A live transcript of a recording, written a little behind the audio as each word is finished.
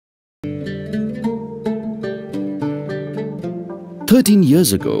13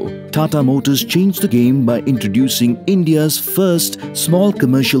 years ago, Tata Motors changed the game by introducing India's first small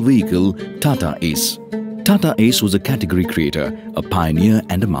commercial vehicle, Tata Ace. Tata Ace was a category creator, a pioneer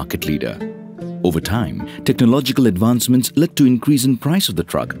and a market leader. Over time, technological advancements led to increase in price of the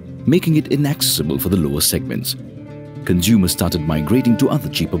truck, making it inaccessible for the lower segments. Consumers started migrating to other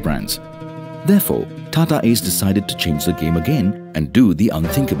cheaper brands. Therefore, Tata Ace decided to change the game again and do the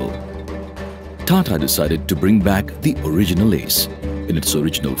unthinkable. Tata decided to bring back the original Ace in its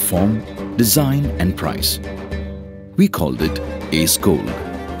original form, design and price. We called it Ace Gold.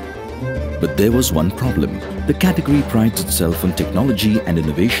 But there was one problem. The category prides itself on technology and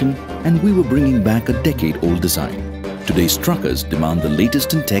innovation, and we were bringing back a decade-old design. Today's truckers demand the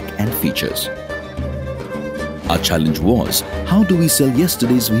latest in tech and features. Our challenge was, how do we sell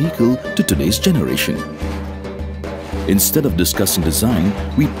yesterday's vehicle to today's generation? Instead of discussing design,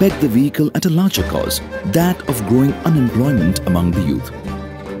 we pegged the vehicle at a larger cause, that of growing unemployment among the youth.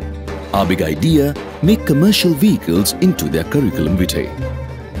 Our big idea, make commercial vehicles into their curriculum vitae.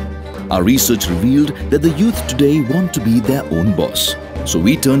 Our research revealed that the youth today want to be their own boss. So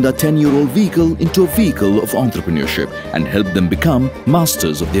we turned our 10-year-old vehicle into a vehicle of entrepreneurship and helped them become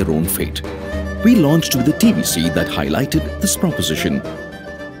masters of their own fate. We launched with a TVC that highlighted this proposition.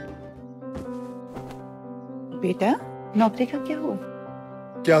 बेटा, नौकरी का क्या हुआ?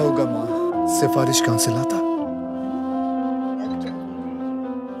 क्या होगा माँ? सिफारिश कहाँ से लाता?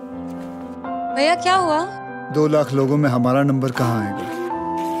 भैया क्या हुआ? 2 लाख लोगों में हमारा नंबर कहाँ आएगा?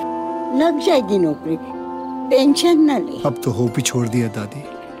 लग जाएगी नौकरी, टेंशन न ले। अब तो होप ही छोड़ दिया दादी।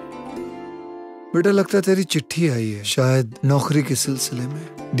 बेटा लगता है तेरी चिट्ठी आई है, शायद नौकरी के सिलसिले में।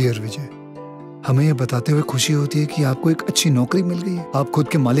 डियर विजय, हमें ये बताते हुए खुशी होती है कि आपको एक अच्छी नौकरी मिल गई है। आप खुद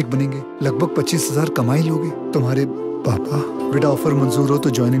के मालिक बनेंगे, लगभग 25,000 कमाई लोगे। तुम्हारे पापा, बेटा ऑफर मंजूर हो तो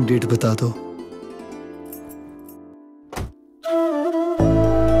ज्वाइनिंग डेट बता दो।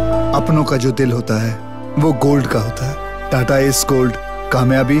 अपनों का जो दिल होता है वो गोल्ड का होता है। टाटा एस गोल्ड,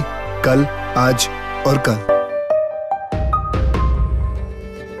 कामयाबी कल, आज और कल।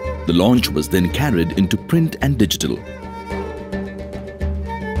 The launch was then carried into print and digital.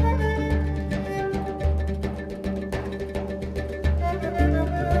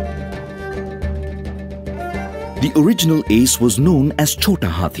 The original Ace was known as Chota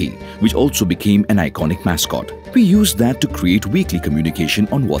Hathi, which also became an iconic mascot. We used that to create weekly communication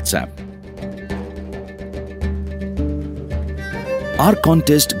on WhatsApp. Our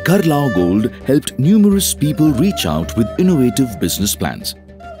contest Ghar Lao Gold helped numerous people reach out with innovative business plans.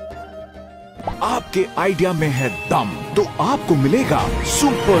 आपके idea में है दम, तो आपको मिलेगा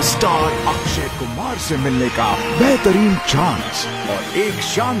superstar Akshay Kumar से मिलने का बेहतरीन चांस और एक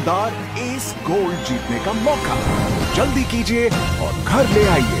शानदार एस गोल्ड जीतने का मौका। जल्दी कीजिए और घर ले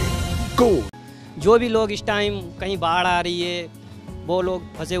आइए गोल्ड। जो भी लोग इस टाइम कहीं बाढ़ आ रही है, वो लोग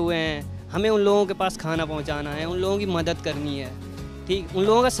फंसे हुए हैं, हमें उन लोगों के पास खाना पहुंचाना है, उन लोगों की मदद करनी है, ठीक, उन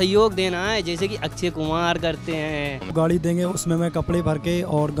लोगों का सहयोग देना है, जैसे कि अक्षय कुमार करते हैं। गाड़ी देंगे, उसमें मैं कपड़े भर के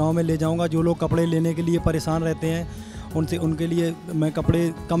और गांव में ले जाऊंगा। जो लोग कपड़े लेने के लिए परेशान रहते हैं, उनके लिए मैं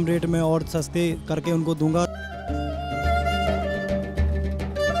कपड़े कम रेट में और सस्ते करके उनको दूंगा।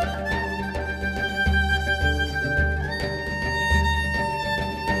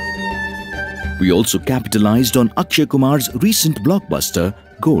 We also capitalized on Akshay Kumar's recent blockbuster,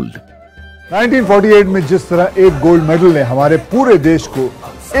 Gold. 1948 में जिस तरह एक गोल्ड मेडल ने हमारे पूरे देश को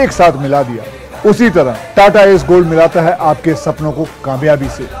एक साथ मिला दिया, उसी तरह टाटा एस गोल्ड मिलाता है आपके सपनों को कामयाबी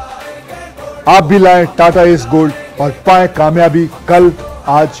से। आप भी लाएं टाटा एस गोल्ड और पाएं कामयाबी कल,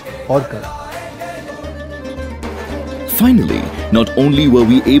 आज और कल। Finally, not only were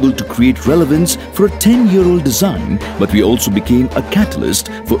we able to create relevance for a 10-year-old design, but we also became a catalyst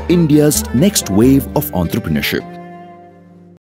for India's next wave of entrepreneurship.